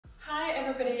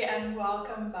everybody and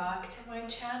welcome back to my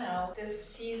channel. This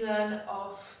season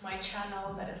of my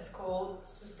channel that is called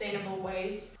Sustainable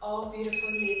Ways of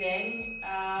Beautiful Living,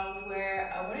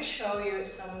 where I want to show you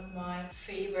some of my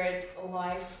favorite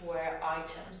lifewear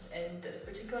items in this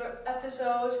particular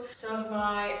episode. Some of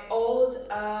my old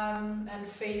and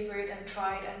favorite and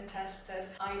tried and tested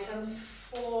items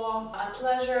for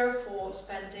athleisure, for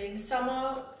spending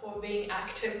summer, for being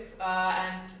active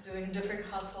and doing different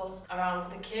hustles around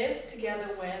the kids, together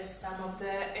with some of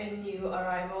the new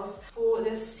arrivals for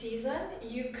this season.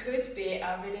 You could be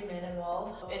really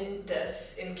minimal in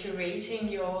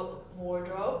curating your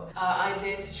wardrobe. I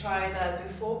did try that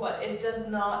before, but it did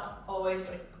not always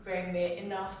bring me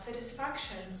enough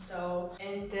satisfaction. So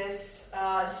in this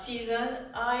season,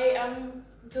 I am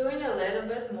doing a little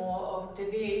bit more of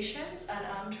deviations, and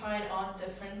I'm trying on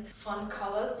different fun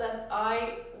colors that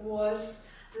I was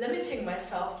limiting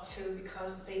myself to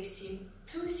because they seem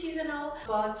too seasonal.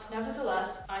 But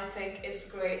nevertheless, I think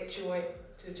it's great joy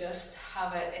to just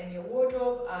have it in your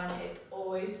wardrobe, and it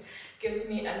always gives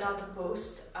me another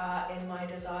boost in my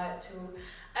desire to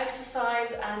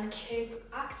exercise and keep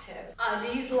active.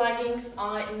 These leggings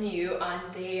are new and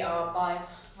they are by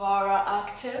Vaara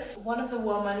Active. One of the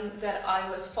women that I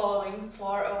was following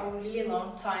for a really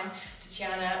long time,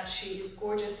 Tatiana, she is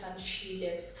gorgeous and she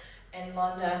lives in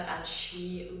London, and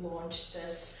she launched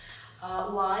this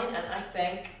line, and I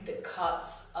think the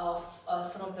cuts of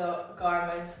some of the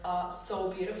garments are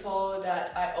so beautiful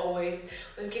that I always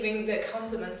was giving the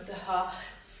compliments to her.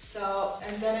 So,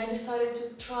 and then I decided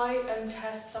to try and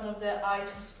test some of the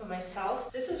items for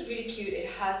myself. This is really cute. It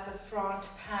has the front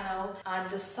panel and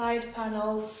the side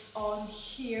panels on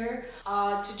here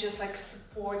to just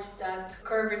support that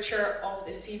curvature of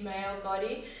the female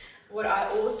body. What I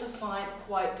also find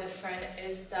quite different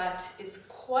is that it's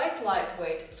quite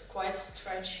lightweight, it's quite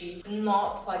stretchy,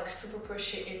 not super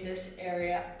pushy in this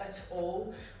area at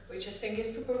all, which I think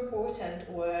is super important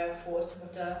for some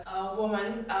of the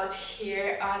women out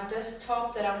here. And this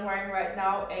top that I'm wearing right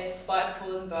now is by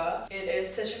Pull&Bear. It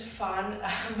is such a fun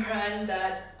brand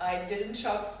that I didn't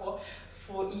shop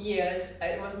for years.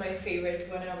 It was my favorite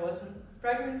when I was in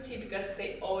pregnancy because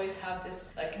they always have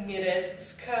this knitted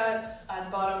skirts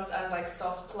and bottoms and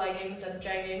soft leggings and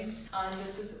jeggings, and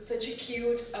this is such a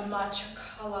cute matcha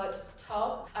colored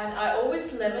top. And I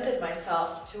always limited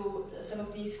myself to some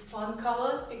of these fun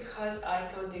colors because I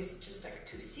thought this just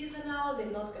too seasonal, they're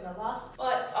not gonna last.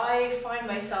 But I find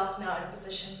myself now in a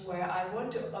position where I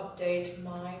want to update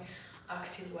my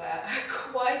activewear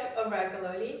quite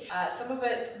regularly. Some of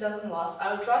it doesn't last.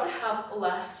 I would rather have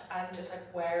less and just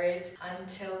wear it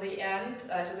until the end,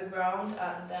 to the ground,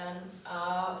 and then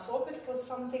swap it for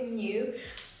something new.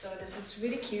 So this is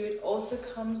really cute. Also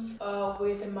comes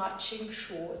with the matching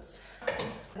shorts.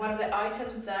 One of the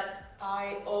items that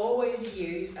I always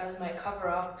use as my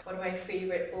cover-up, one of my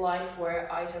favorite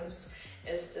lifewear items,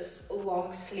 is this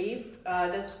long sleeve.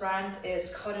 This brand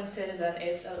is Cotton Citizen.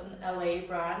 It's an LA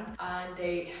brand, and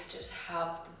they just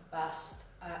have the best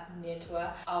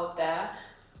knitwear out there.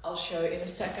 I'll show you in a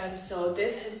second. So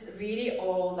this is really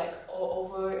old,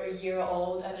 over a year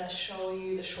old, and I'll show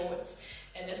you the shorts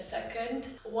in a second.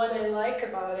 What I like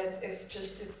about it is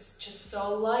it's just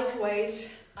so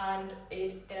lightweight, and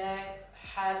it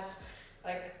has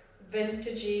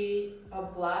vintagey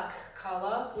black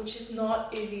color, which is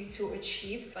not easy to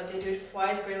achieve, but they do it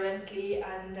quite brilliantly.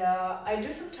 And I do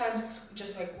sometimes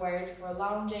just wear it for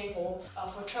lounging or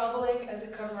for traveling as a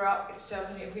cover-up. It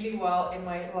served me really well in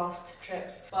my last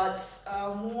trips. But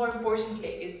more importantly,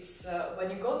 it's when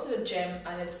you go to the gym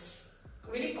and it's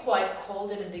really quite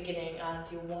cold in the beginning, and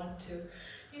you want to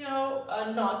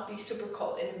not be super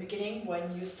cold in the beginning when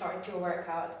you start your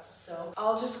workout. So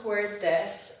I'll just wear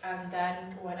this, and then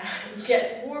when I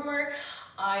get warmer,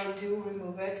 I do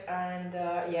remove it. And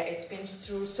yeah, it's been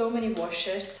through so many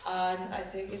washes, and I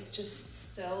think it's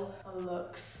just still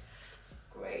looks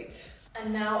great.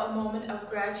 And now a moment of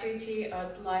gratitude.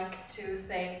 I'd like to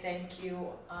thank you,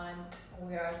 and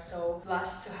we are so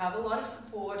blessed to have a lot of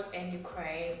support in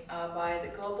Ukraine by the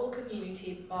global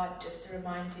community. But just to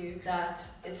remind you that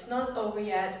it's not over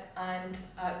yet, and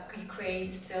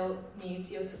Ukraine still needs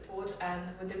your support. And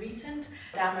with the recent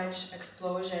damage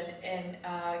explosion in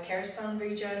Kherson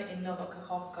region in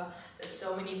Novokakhovka, there's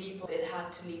so many people that had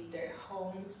to leave their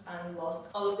homes and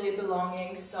lost all of their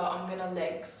belongings. So I'm gonna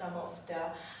link some of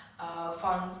the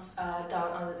funds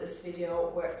down under this video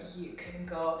where you can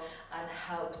go and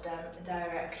help them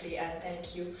directly. And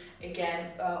thank you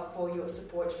again for your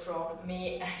support from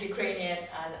me, Ukrainian,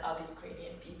 and other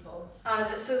Ukrainian people.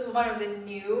 This is one of the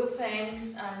new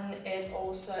things, and it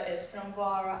also is from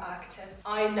Vaara Active.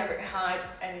 I never had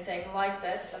anything like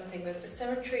this, something with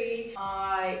symmetry.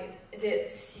 I did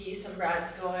see some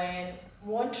brands doing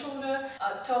one shoulder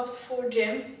tops for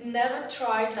gym. Never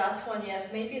tried that one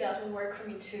yet. Maybe that will work for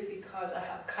me too, because I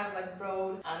have kind of like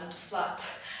broad and flat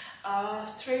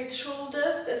straight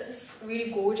shoulders. This is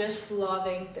really gorgeous,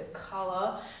 loving the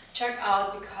color. Check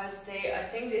out, because I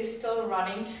think they're still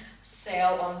running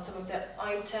sale on some of the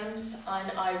items,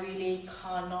 and I really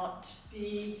cannot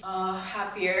be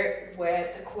happier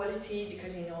with the quality,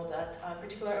 because you know that I'm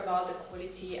particular about the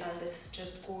quality, and this is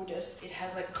just gorgeous. It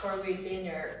has like curvy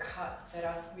linear cut that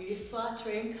are really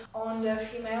flattering on the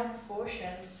female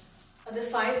proportions. The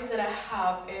sizes that I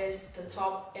have is the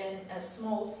top in a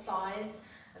small size.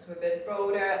 It's a bit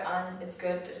broader, and it's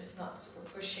good that it's not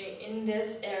super pushy in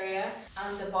this area,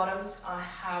 and the bottoms I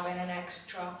have in an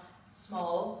extra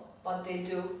small, but they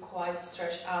do quite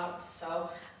stretch out, so,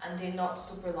 and they're not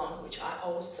super long, which I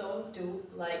also do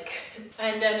like.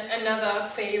 And then another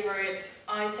favorite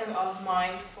item of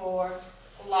mine for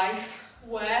life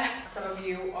wear, some of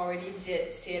you already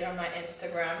did see it on my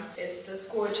Instagram, is this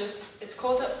gorgeous, it's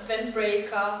called a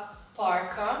windbreaker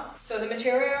parka. So the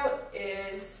material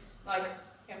is like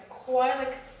quite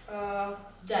like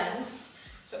dense,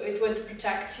 so it would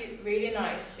protect you really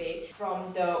nicely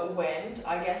from the wind,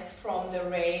 I guess from the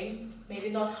rain, maybe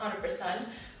not 100%,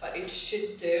 but it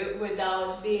should do,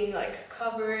 without being like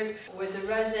covered with the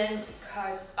resin,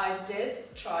 because I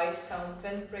did try some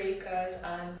windbreakers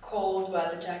and cold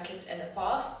weather jackets in the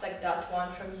past, like that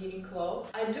one from Uniqlo.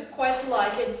 I do quite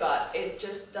like it, but it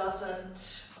just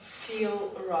doesn't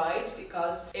feel right,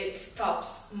 because it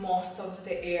stops most of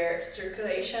the air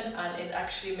circulation, and it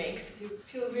actually makes you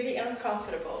feel really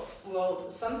uncomfortable. Well,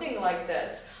 something like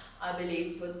this I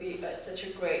believe would be such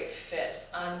a great fit.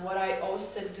 And what I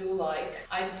also do like,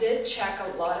 I did check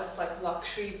a lot of like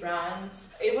luxury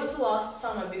brands. It was last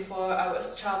summer before I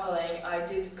was traveling. I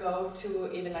did go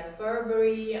to even like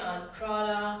Burberry and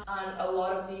Prada and a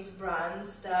lot of these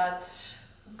brands that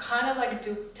kind of like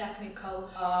do technical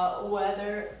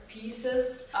weather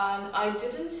pieces, and I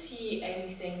didn't see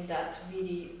anything that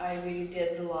I really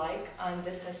did like, and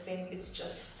this I think it's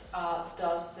just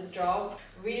does the job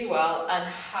really well and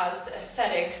has the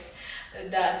aesthetics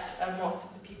that most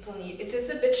of the people need. It is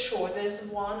a bit short, there's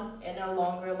one in a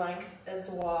longer length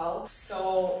as well,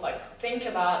 so like think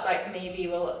about like maybe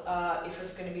if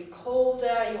it's going to be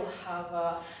colder, you'll have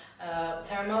a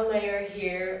thermal layer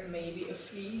here, maybe a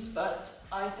fleece, but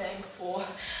I think for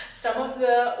some of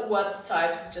the weather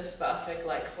types it's just perfect,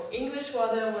 like for English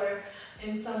weather where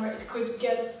in summer it could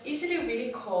get easily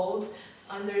really cold,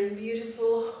 and there's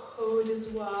beautiful hood as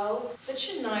well.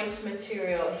 Such a nice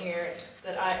material here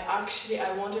that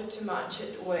I wanted to match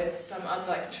it with some other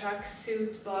like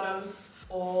tracksuit bottoms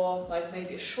or like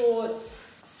maybe shorts.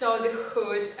 So the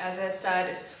hood, as I said,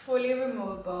 is fully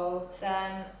removable.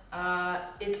 Then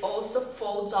it also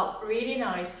folds up really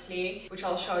nicely, which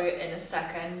I'll show you in a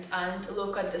second. And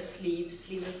look at the sleeve.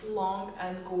 Sleeve is long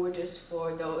and gorgeous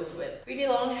for those with really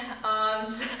long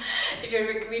arms. If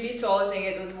you're really tall, I think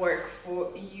it would work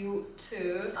for you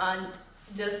too. And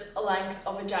this length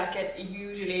of a jacket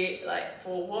usually, like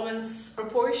for woman's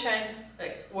proportion,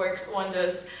 like works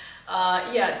wonders.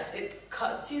 Yes, it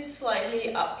cuts you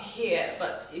slightly up here,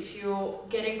 but if you're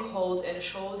getting cold in the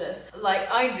shoulders, like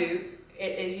I do,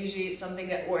 it is usually something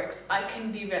that works. I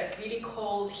can be like really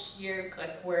cold here,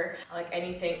 like wear like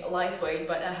anything lightweight,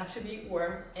 but I have to be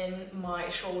warm in my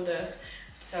shoulders.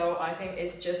 So I think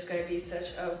it's just going to be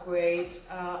such a great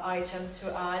item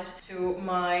to add to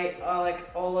my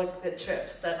like all of the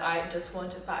trips that I just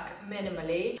want to pack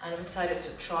minimally, and I'm excited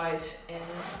to try it in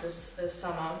this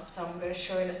summer. So I'm going to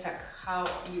show you in a sec how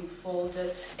you fold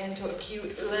it into a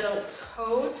cute little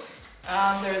tote.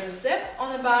 There's a zip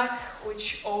on the back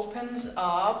which opens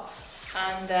up,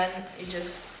 and then you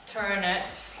just turn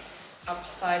it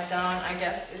upside down. I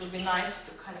guess it'll be nice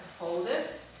to kind of fold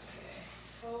it.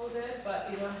 Fold it, but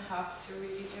you don't have to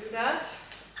really do that.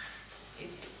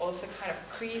 It's also kind of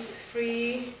crease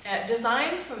free.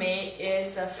 Design for me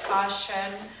is a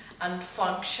fashion and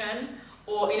function,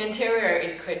 or in interior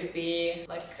it could be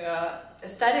like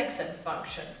aesthetics and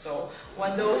function. So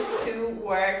when those two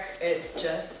work, it's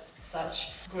just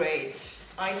such great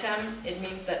item. It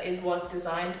means that it was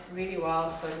designed really well,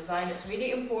 so design is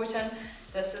really important.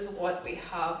 This is what we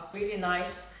have, really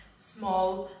nice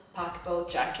small packable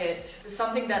jacket. It's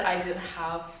something that I didn't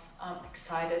have I'm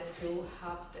excited to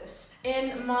have this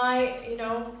in my,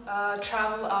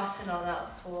 travel arsenal now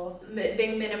for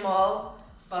being minimal,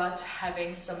 but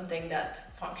having something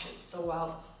that functions so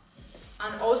well.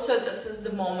 And also this is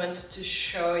the moment to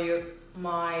show you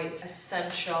my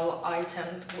essential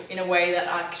items in a way that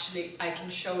actually I can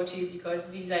show to you, because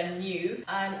these are new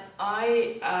and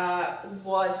I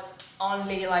was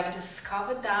only like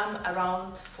discovered them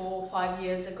around 4 or 5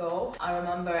 years ago. I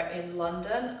remember in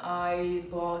London I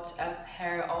bought a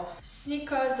pair of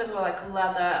sneakers that were like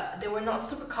leather. They were not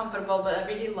super comfortable, but I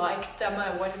really liked them and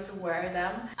I wanted to wear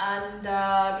them. And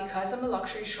because I'm a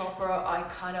luxury shopper, I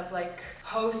kind of like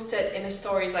posted in the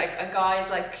stories like a guy's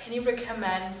like, can you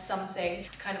recommend something,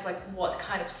 kind of like what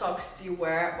kind of socks do you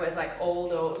wear with like all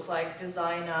those like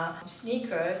designer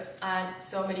sneakers? And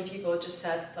so many people just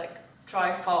said like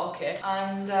try Falke,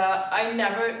 and I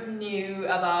never knew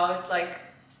about like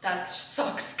that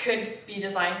socks could be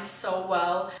designed so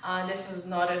well. And this is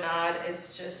not an ad,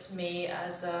 it's just me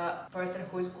as a person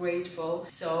who's grateful.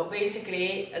 So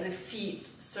basically the feet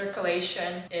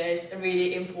circulation is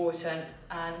really important,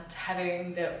 and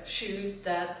having the shoes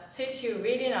that fit you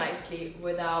really nicely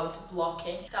without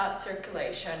blocking that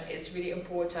circulation is really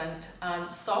important.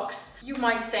 And socks, you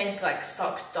might think like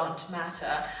socks don't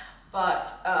matter,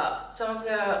 but some of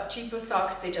the cheaper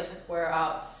socks, they just like wear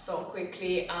out so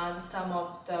quickly, and some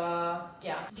of the,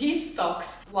 these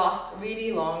socks last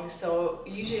really long. So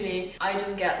usually I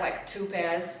just get like 2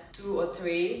 pairs, 2 or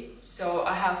 3. So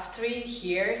I have 3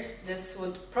 here. This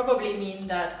would probably mean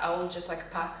that I will just like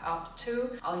pack up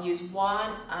 2. I'll use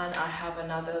 1, and I have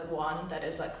another one that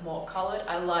is like more colored.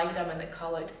 I like them in the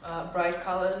colored, bright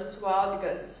colors as well,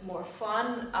 because it's more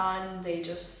fun and they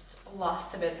just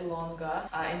last a bit longer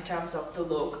in terms of the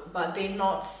look, but they're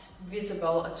not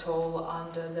visible at all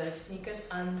under the sneakers,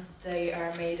 and they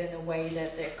are made in a way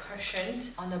that they're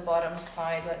cushioned on the bottom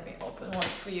side. Let me open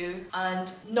one for you.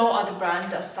 And no other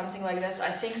brand does something like this. I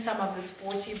think some of the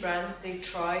sporty brands, they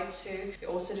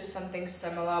also do something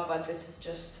similar, but this is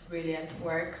just brilliant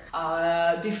work.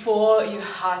 Before you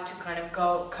had to kind of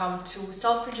come to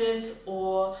Selfridges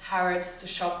or Harrods to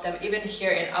shop them. Even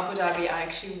here in Abu Dhabi, I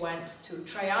actually went to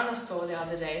Trayana store the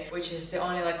other day, which is the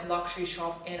only like luxury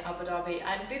shop in Abu Dhabi,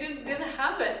 and they didn't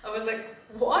have it. I was like,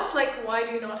 what? Like, why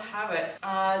do you not have it?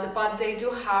 But they do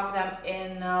have them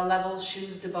in Level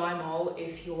Shoes Dubai Mall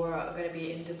if you're gonna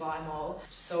be in Dubai Mall.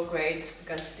 So great,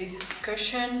 because this is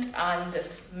cushioned and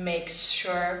this makes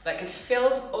sure like it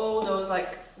fills all those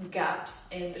like gaps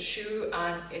in the shoe,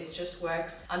 and it just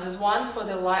works. And there's one for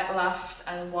the left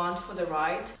and one for the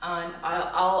right, and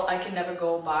I can never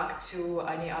go back to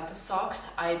any other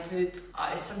socks. I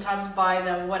sometimes buy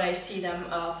them when I see them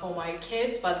for my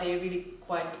kids, but they're really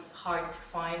quite hard to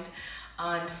find,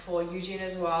 and for Eugene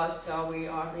as well. So we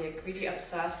are really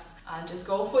obsessed, and just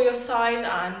go for your size,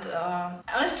 and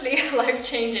honestly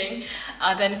life-changing.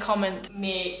 Then comment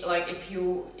me like if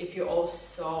you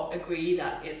also agree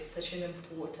that it's such an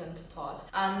important part.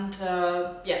 And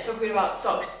talking about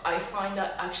socks, I find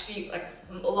that actually like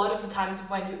a lot of the times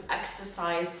when you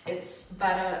exercise, it's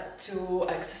better to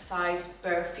exercise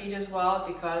bare feet as well,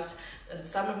 because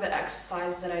some of the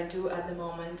exercises that I do at the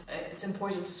moment, it's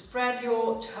important to spread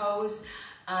your toes,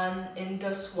 and in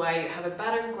this way you have a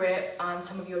better grip and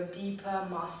some of your deeper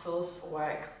muscles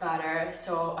work better.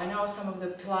 So I know some of the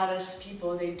Pilates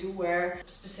people, they do wear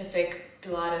specific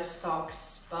Pilates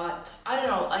socks, but I don't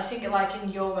know, I think like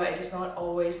in yoga it is not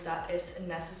always that is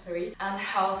necessary and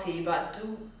healthy, but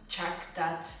do check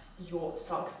that your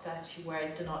socks that you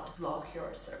wear do not block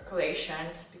your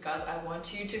circulations, because I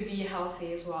want you to be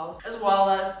healthy as well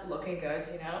as looking good,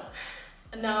 you know.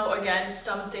 And now again,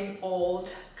 something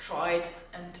old, tried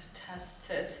and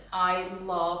tested. I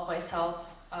love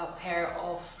myself a pair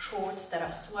of shorts that are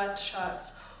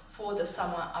sweatshirts for the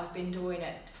summer. I've been doing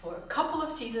it for a couple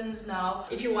of seasons now.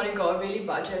 If you want to go really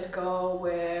budget, go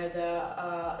with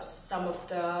some of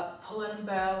the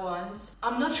pull-and-bear ones.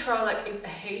 I'm not sure like if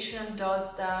H&M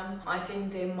does them. I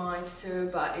think they might too,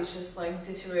 but it's just like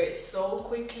deteriorates so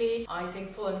quickly. I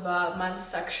think pull-and-bear men's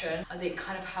section, they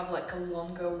kind of have like a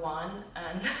longer one,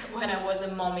 and when I was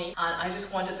a mommy and I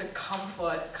just wanted a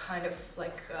comfort kind of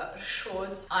like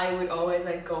shorts, I would always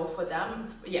like go for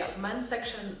them. Yeah, men's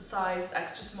section size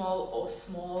extra small small or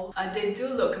small. They do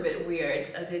look a bit weird.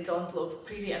 They don't look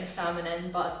pretty and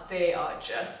feminine, but they are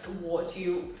just what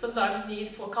you sometimes need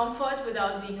for comfort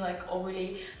without being like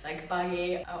overly like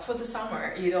baggy. For the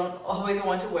summer, you don't always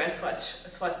want to wear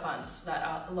sweatpants that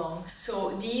are long.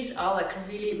 So these are like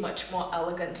really much more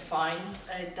elegant find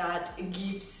that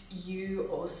gives you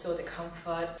also the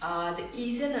comfort, the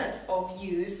easiness of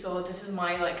use. So this is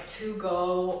my like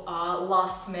to-go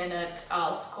last minute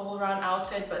school run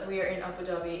outfit, but we are in Abu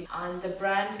Dhabi and the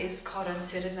brand is Cotton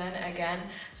Citizen again.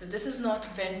 So this is not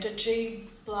vintagey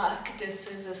black, this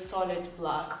is a solid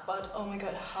black, but oh my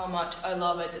god, how much I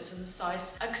love it. This is a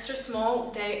size extra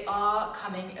small. They are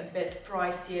coming a bit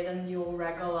pricier than your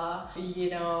regular, you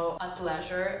know,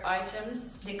 athleisure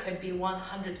items. They could be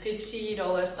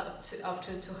 $150 up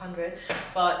to $200,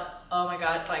 but oh my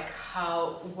god, like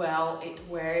how well it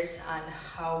wears and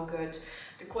how good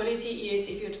the quality is.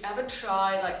 If you'd ever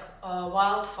try like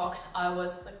Wild Fox, I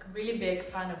was like a really big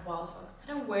fan of Wild Fox. I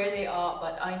don't know where they are,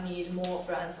 but I need more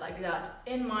brands like that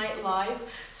in my life.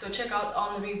 So check out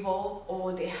on Revolve,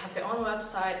 or they have their own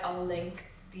website. I'll link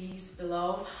these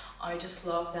below. I just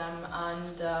love them,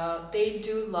 and they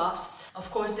do last.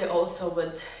 Of course, they also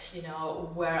would, you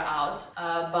know, wear out,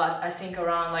 but I think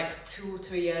around like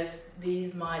 2-3 years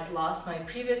these might last. My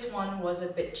previous one was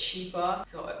a bit cheaper,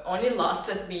 so it only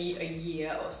lasted me a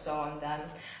year or so, and then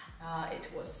it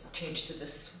was changed to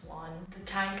this one. The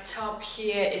tank top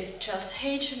here is just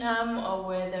H&M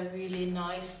with a really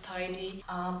nice tidy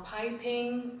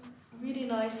piping, really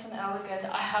nice and elegant.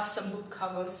 I have some boob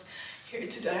covers here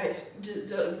today,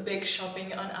 the big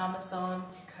shopping on Amazon,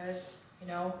 because you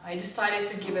know I decided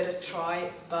to give it a try,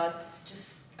 but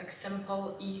just like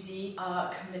simple, easy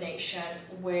combination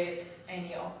with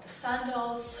any of the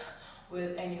sandals,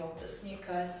 with any of the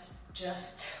sneakers,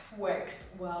 just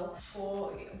works well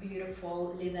for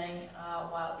beautiful living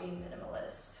while being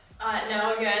minimalist.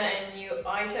 Now again, a new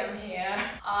item here.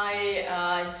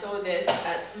 I saw this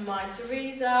at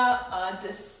mytheresa.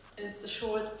 This is the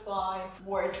short by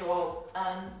Wardrobe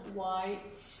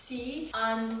NYC,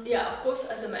 and yeah, of course,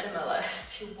 as a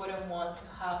minimalist, you wouldn't want to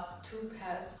have 2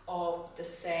 pairs of the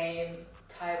same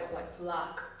type of like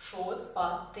black shorts,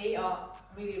 but they are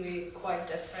really quite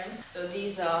different. So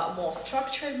these are more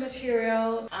structured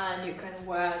material, and you can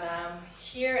wear them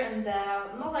here and there,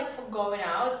 not like for going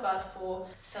out, but for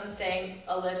something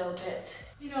a little bit,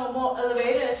 you know, more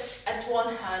elevated at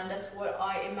one hand. That's what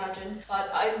I imagine, but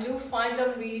I do find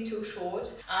them really too short.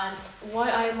 And what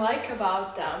I like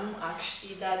about them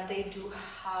actually, that they do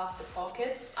have the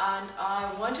pockets, and I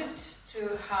wanted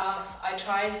to have, I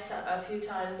tried a few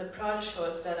times the Prada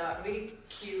shorts that are really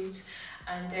cute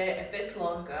and they're a bit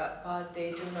longer, but they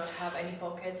do not have any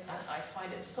pockets, and I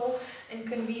find it so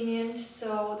inconvenient.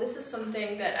 So this is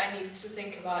something that I need to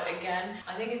think about again.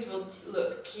 I think it will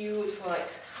look cute for like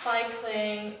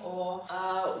cycling, or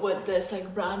with this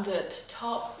like branded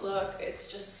top look.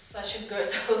 It's just such a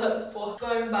good look for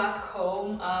going back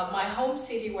home. My home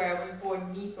city where I was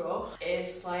born, Dnipro,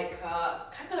 is like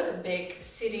kind of like a big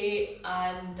city,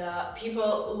 and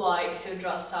people like to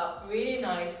dress up really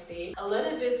nicely. A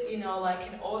little bit, you know, like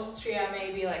in Austria,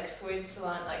 maybe like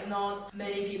Switzerland, like not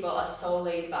many people are so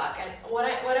laid back. And when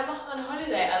I'm on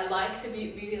holiday, I like to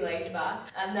be really laid back.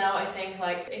 And now I think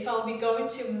like if I'll be going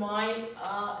to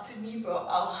to Dnipro,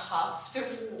 I'll have to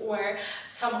wear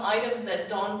some items that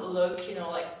don't look, you know,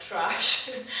 like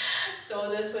trash. So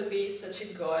this would be such a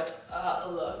good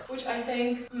look, which I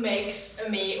think makes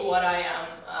me what I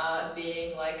am,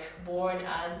 being like born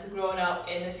and grown up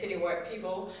in a city where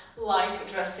people like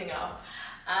dressing up.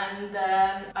 And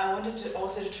then I wanted to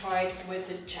also try it with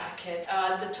the jacket.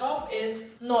 The top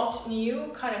is not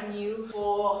new, kind of new,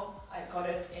 for I got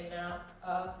it in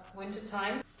winter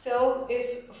time. Still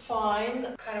is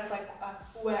fine, kind of like I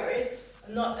wear it,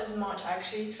 not as much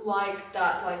actually, like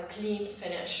that like clean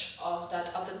finish of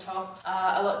that other top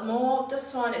a lot more.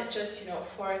 This one is just, you know,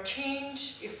 for a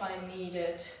change, if I need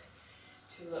it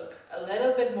to look a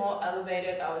little bit more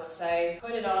elevated, I would say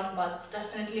put it on, but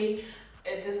definitely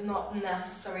it is not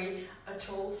necessary at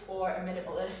all for a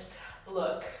minimalist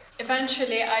look.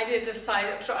 Eventually I did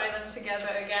decide to try them together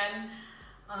again,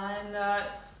 and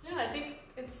yeah, I think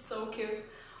it's so cute.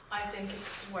 I think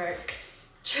it works,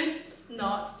 just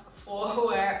not for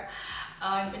where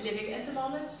I'm living at the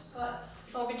moment, but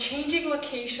if I'll be changing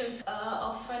locations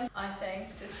often, I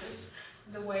think this is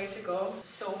the way to go.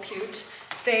 So cute.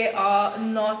 They are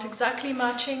not exactly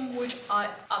matching, which I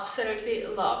absolutely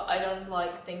love. I don't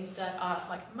like things that are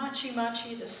like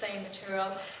matchy, the same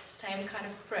material, same kind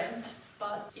of print,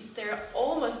 but if they're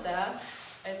almost there,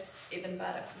 it's even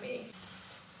better for me.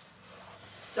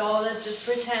 So let's just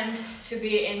pretend to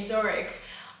be in Zurich.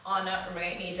 on a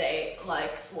rainy day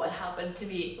like what happened to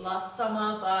me last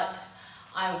summer, but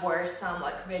I wore some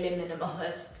like really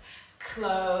minimalist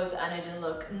clothes and it didn't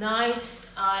look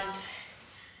nice, and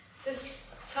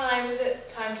this time is it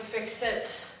time to fix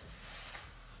it.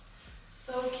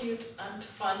 So cute and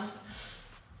fun.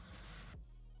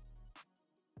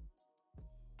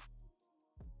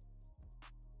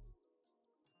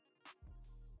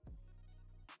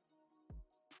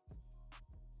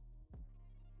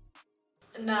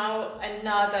 Now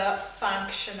another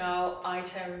functional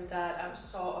item that I'm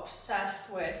so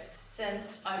obsessed with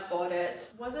since I bought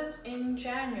it. Was it in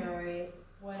January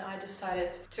when I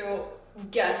decided to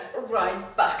get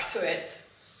right back to it,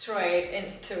 straight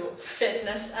into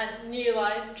fitness and new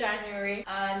life January,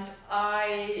 and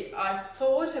I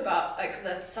thought about like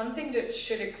that's something that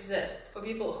should exist for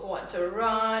people who want to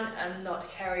run and not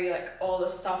carry like all the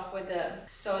stuff with them.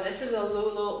 So this is a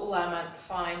Lululemon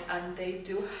find, and they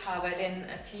do have it in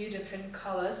a few different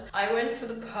colors. I went for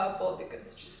the purple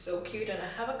because it's just so cute, and I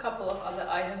have a couple of other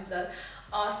items that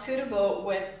are suitable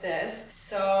with this,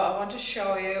 so I want to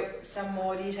show you some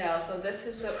more details. So this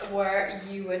is where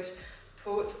you would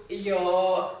put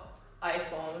your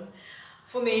iPhone.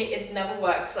 For me it never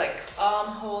works, like arm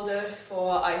holders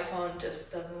for iPhone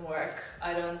just doesn't work.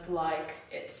 I don't like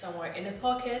it somewhere in a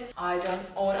pocket. I don't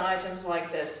own items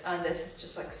like this, and this is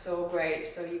just like so great.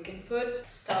 So you can put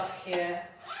stuff here,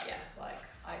 yeah, like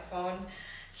iPhone.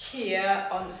 Here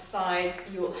on the sides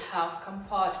you will have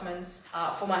compartments.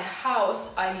 For my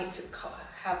house I need to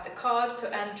have the card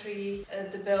to enter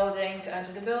the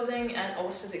building, and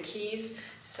also the keys.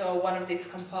 So one of these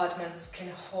compartments can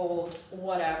hold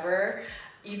whatever.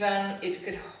 Even it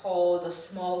could hold a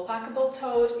small packable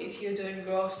tote if you're doing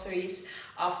groceries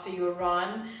after you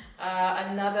run.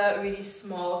 Another really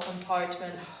small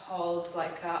compartment holds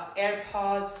like a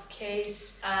AirPods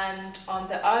case, and on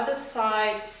the other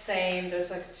side same, there's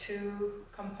like two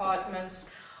compartments.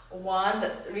 One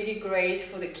that's really great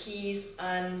for the keys,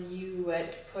 and you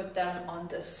would put them on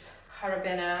this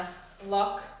carabiner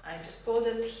lock. I just pulled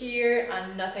it here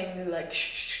and nothing like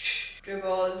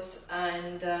dribbles,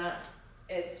 and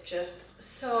it's just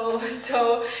so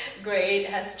great. It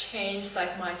has changed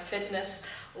like my fitness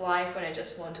life when I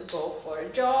just want to go for a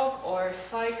jog or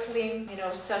cycling, you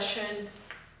know, session.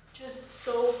 Just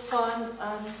so fun.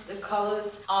 And the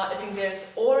colors, I think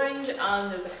there's orange and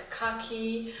there's like a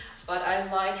khaki, but I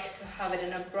like to have it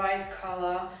in a bright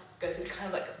color because it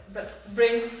kind of like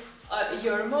brings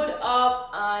your mood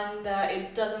up, and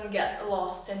it doesn't get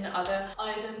lost in other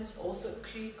items. Also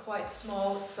quite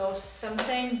small, so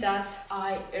something that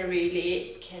I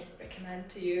really can recommend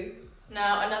to you.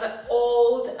 Now another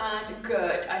old and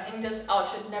good, I think this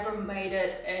outfit never made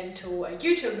it into a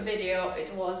YouTube video,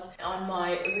 it was on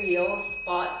my reels,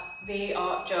 but they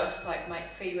are just like my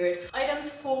favorite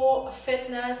items for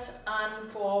fitness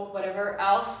and for whatever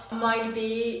else might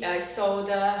be. So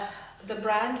the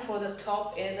brand for the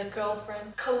top is a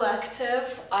Girlfriend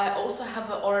Collective. I also have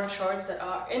the orange shorts that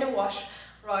are in a wash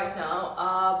right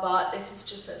now, but this is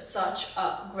just such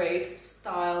a great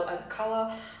style and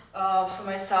color. For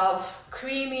myself,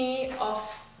 creamy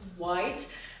off-white.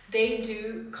 They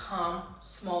do come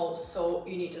small, so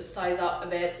you need to size up a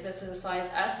bit. This is a size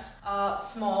S.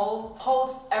 Small,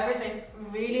 holds everything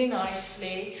really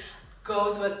nicely,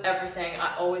 goes with everything.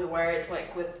 I always wear it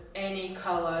like with any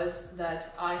colors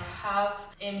that I have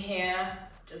in here,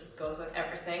 just goes with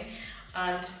everything.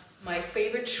 And my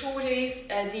favorite shorties,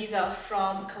 these are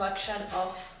from collection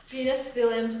of Venus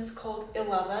Williams, it's called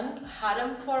 11. Had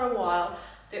them for a while.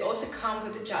 They also come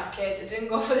with a jacket. I didn't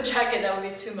go for the jacket, that would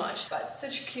be too much. But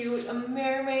such cute, a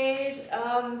mermaid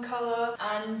color.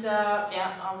 And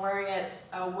yeah, I'm wearing it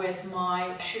with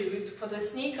my shoes. For the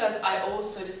sneakers, I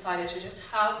also decided to just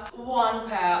have one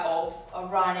pair of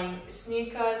running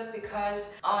sneakers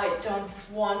because I don't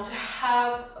want to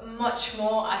have much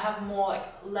more. I have more like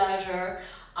leisure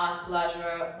and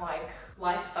pleasure, like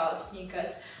lifestyle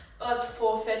sneakers. But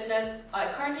for fitness,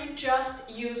 I currently just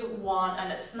use one,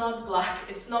 and it's not black,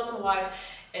 it's not white,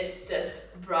 it's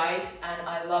this bright, and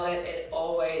I love it. It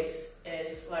always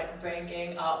is like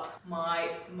bringing up my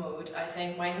mood. I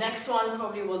think my next one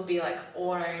probably will be like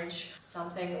orange,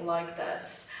 something like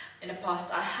this. In the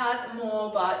past I had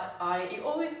more, but you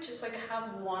always just like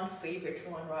have one favorite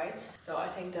one, right? So I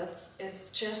think is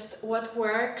just what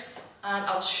works, and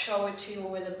I'll show it to you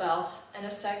with a belt in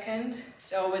a second.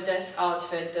 So with this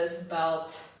outfit, this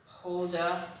belt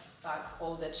holder, back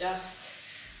holder, just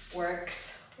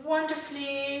works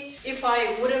wonderfully. If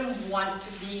I wouldn't want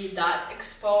to be that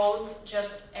exposed,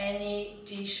 just any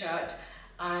t-shirt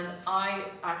and I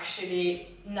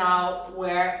actually now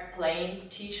wear plain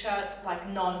t-shirt, like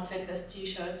non-fitness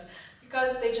t-shirts,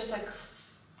 because they just like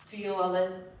feel a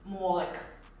little more like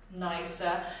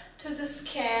nicer to the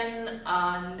skin,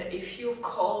 and if you're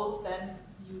cold then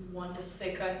you want a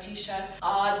thicker t-shirt.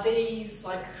 These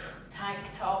like tank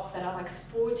tops that are like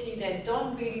sporty, they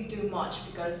don't really do much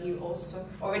because you also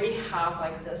already have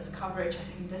like this coverage. I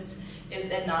think this is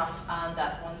enough, and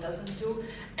that one doesn't do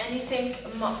anything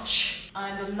much.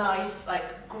 And a nice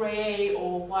like grey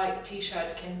or white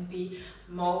t-shirt can be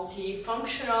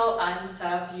multifunctional and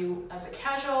serve you as a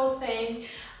casual thing,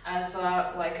 as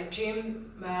a like a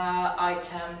gym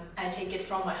item. I take it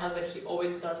from my husband, he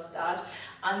always does that.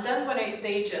 And then when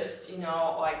they just, you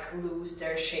know, like lose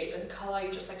their shape and color,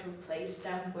 you just like replace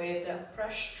them with a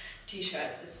fresh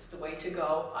t-shirt. This is the way to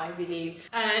go, I believe.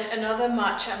 And another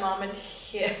matcha moment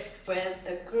here with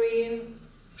the green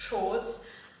shorts.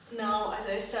 Now, as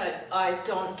I said, I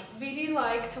don't really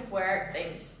like to wear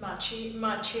things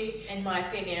matchy. In my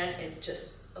opinion, it's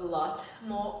just a lot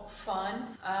more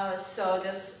fun. So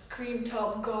this cream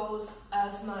top goes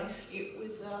as nicely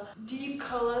with the deep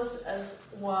colors as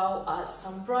well as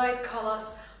some bright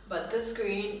colors, but this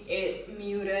green is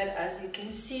muted. As you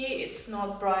can see, it's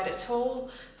not bright at all,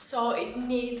 so it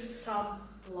needs some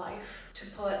life to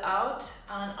pull it out,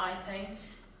 and I think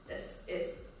this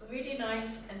is really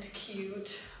nice and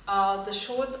cute. The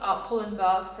shorts are pull and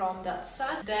bear from that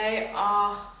set. They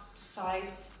are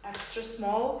size extra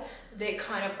small. They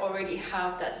kind of already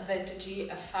have that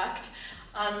vintagey effect,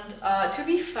 and to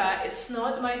be fair, it's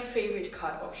not my favorite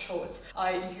cut of shorts.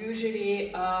 I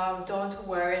usually don't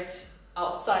wear it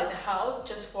outside the house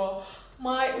just for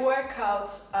my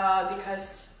workouts,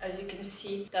 because as you can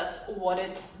see, that's what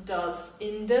it does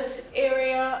in this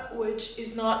area, which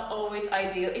is not always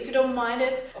ideal. If you don't mind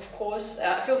it, of course,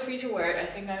 feel free to wear it. I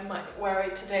think I might wear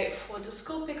it today for the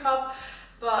school pickup,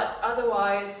 but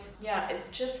otherwise, yeah, it's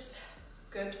just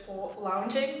good for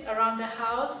lounging around the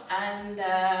house. And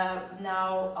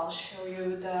now I'll show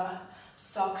you the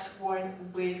socks worn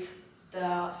with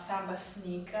the Samba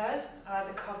sneakers,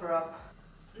 the cover up.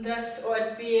 This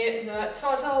would be the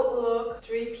total look,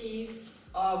 three-piece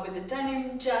with a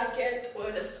denim jacket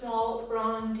with a small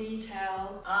brown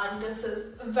detail, and this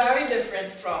is very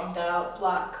different from the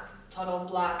total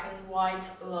black and white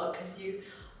look. As you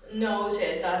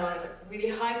notice, that one is really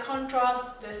high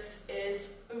contrast, this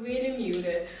is really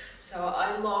muted. So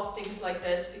I love things like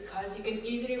this because you can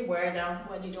easily wear them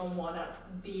when you don't want to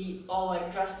be all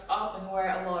like dressed up and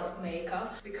wear a lot of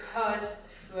makeup, because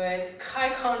with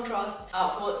high contrast,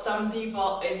 for some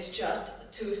people it's just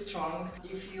too strong.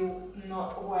 If you're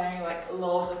not wearing like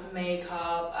loads of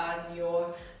makeup and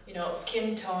your, you know,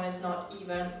 skin tone is not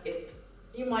even,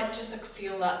 you might just like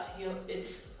feel that it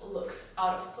looks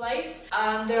out of place.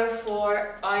 And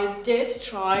therefore I did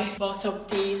try both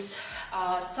of these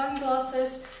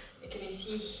sunglasses. Can you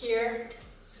see here?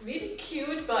 It's really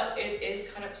cute, but it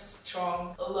is kind of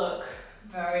strong look,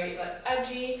 very like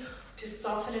edgy. To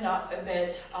soften it up a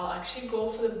bit, I'll actually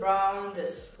go for the brown,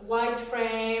 this white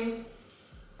frame,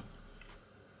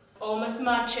 almost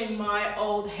matching my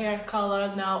old hair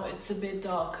color. Now it's a bit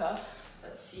darker.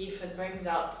 Let's see if it brings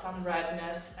out some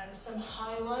redness and some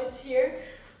highlights here.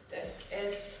 This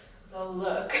is the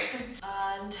look.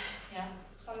 And yeah,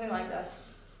 something like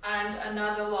this. And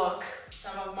another look,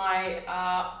 some of my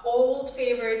old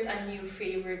favorites and new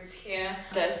favorites here.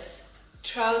 This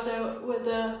trouser with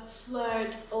a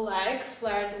flared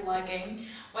legging.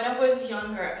 When I was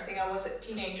younger, I think I was a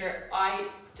teenager, I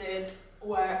did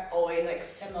wear always like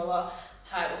similar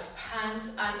type of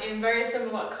pants, and in very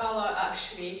similar color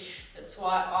actually. That's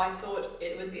why I thought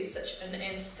it would be such an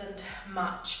instant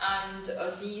match. And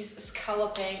these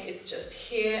scalloping is just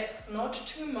here. It's not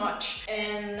too much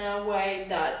in a way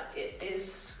that it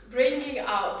is bringing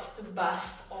out the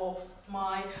best of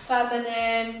my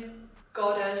feminine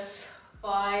goddess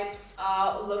vibes.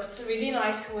 Looks really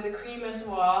nice with the cream as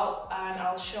well, and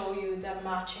I'll show you the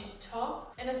matching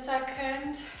top in a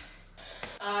second.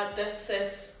 This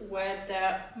is with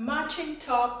the matching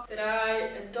top that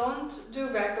I don't do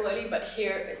regularly, but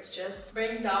here it just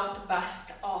brings out the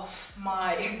best of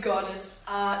my goddess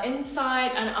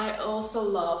inside. And I also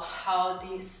love how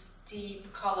these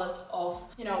deep colors of,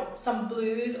 you know, some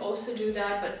blues also do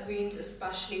that, but greens,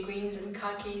 especially greens and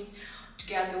khakis,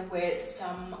 together with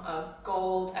some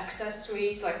gold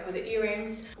accessories, like with the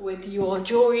earrings, with your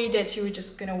jewelry that you're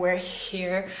just gonna wear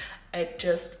here. It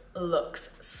just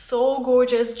looks so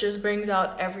gorgeous, just brings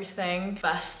out everything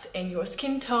best in your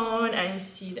skin tone, and you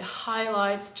see the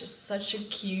highlights, just such a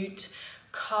cute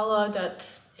color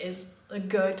that is a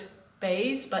good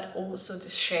base, but also the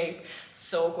shape,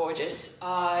 so gorgeous.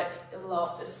 I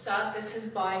love this set. This is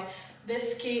by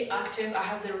Bisky Active. I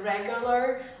have the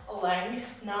regular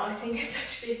length. Now I think it's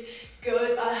actually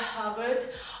good. I have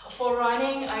it for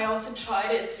running. I also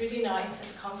tried it. It's really nice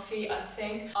and comfy. I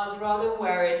think I'd rather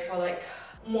wear it for like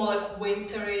more like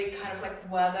wintry kind of like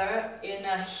weather in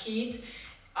a heat.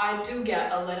 I do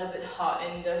get a little bit hot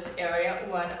in this area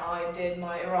when I did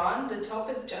my run. The top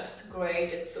is just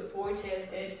great. It's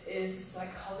supportive. It is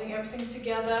like holding everything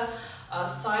together.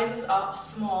 Sizes are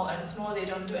small and small. They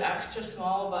don't do extra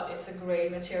small, but it's a great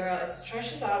material. It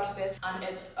stretches out a bit and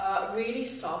it's really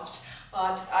soft.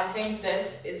 But I think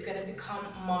this is gonna become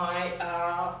my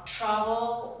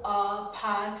travel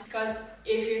pant, because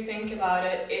if you think about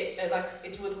it,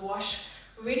 it would wash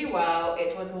really well.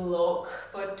 It would look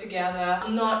put together,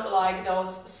 not like those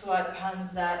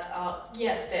sweatpants that are,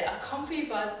 yes, they are comfy,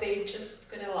 but they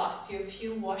just gonna last you a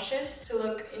few washes to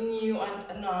look new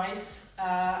and nice.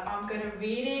 I'm gonna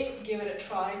really give it a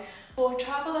try for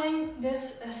traveling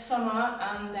this summer,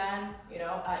 and then, you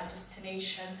know, at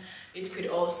destination it could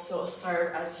also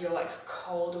serve as your like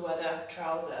cold weather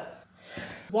trouser.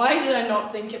 Why did I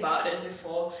not think about it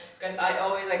before? Because I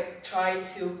always like try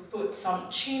to put some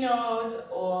chinos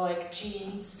or like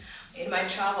jeans in my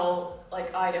travel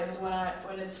like items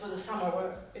when it's for the summer,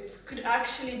 where it could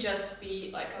actually just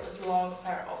be like a long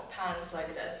pair of pants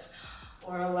like this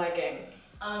or a legging.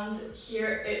 And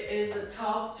here it is a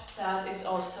top that is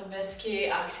also Bisky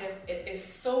Active. It is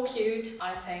so cute.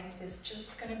 I think this is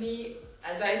just gonna be,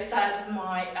 as I said,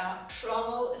 my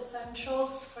travel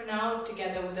essentials for now,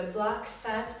 together with the black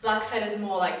set. Black set is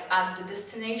more like at the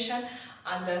destination,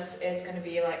 and this is gonna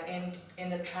be like in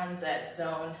the transit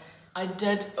zone. I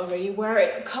did already wear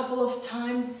it a couple of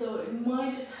times, so it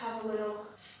might just have a little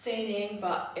staining,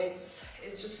 but it's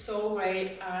just so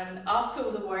great. And after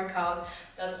the workout,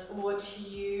 that's what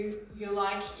you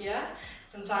like, yeah?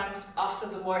 Sometimes after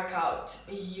the workout,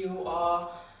 you are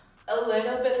a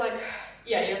little bit like,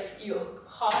 yeah, yes, you're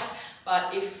hot,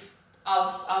 but if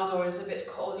outdoors is a bit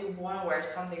cold, you want to wear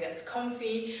something that's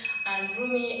comfy and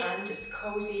roomy and just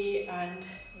cozy and,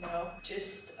 you know,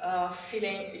 just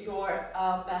feeling your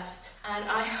best. And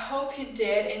I hope you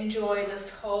did enjoy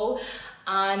this haul,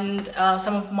 and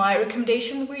some of my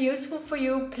recommendations were useful for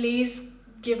you. Please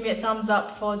give me a thumbs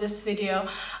up for this video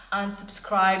and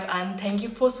subscribe, and thank you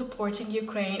for supporting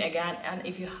Ukraine again. And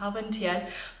if you haven't yet,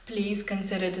 please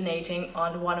consider donating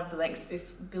on one of the links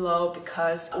below,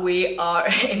 because we are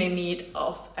in need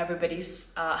of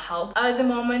everybody's help. At the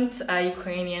moment,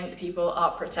 Ukrainian people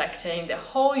are protecting the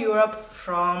whole Europe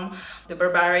from the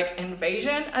barbaric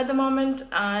invasion at the moment,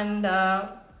 and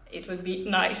it would be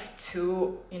nice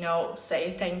to, you know,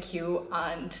 say thank you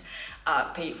and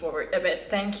pay forward a bit.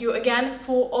 Thank you again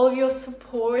for all of your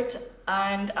support,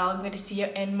 and I'm going to see you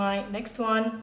in my next one.